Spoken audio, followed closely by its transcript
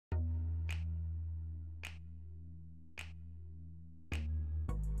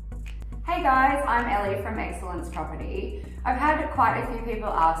Hey guys, I'm Ellie from Excellence Property. I've had quite a few people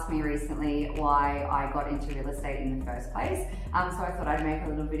ask me recently why I got into real estate in the first place. So I thought I'd make a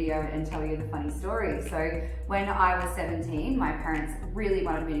little video and tell you the funny story. So when I was 17, my parents really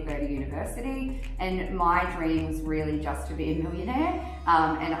wanted me to go to university, and my dream was really just to be a millionaire.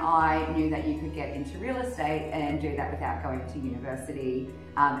 And I knew that you could get into real estate and do that without going to university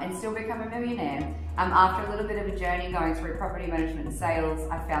and still become a millionaire. After a little bit of a journey going through property management and sales,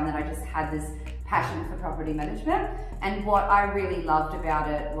 I found that I just had this passion for property management, and what I really loved about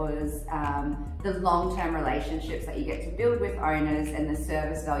it was the long-term relationships that you get to build with owners and the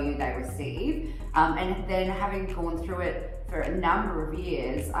service value they receive. And then having gone through it for a number of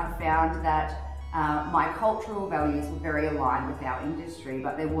years, I found that my cultural values were very aligned with our industry,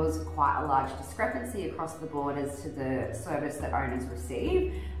 but there was quite a large discrepancy across the board as to the service that owners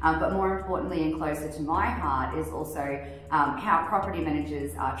receive. But more importantly and closer to my heart is also how property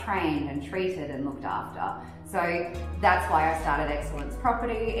managers are trained and treated and looked after. So that's why I started Excellence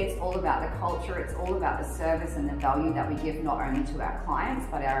Property. It's all about the culture, it's all about the service and the value that we give not only to our clients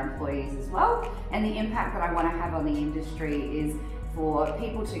but our employees as well. And the impact that I want to have on the industry is for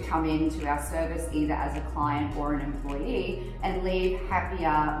people to come into our service either as a client or an employee and leave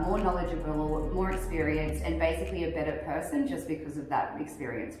happier, more knowledgeable, more experienced, and basically a better person just because of that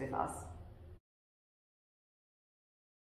experience with us.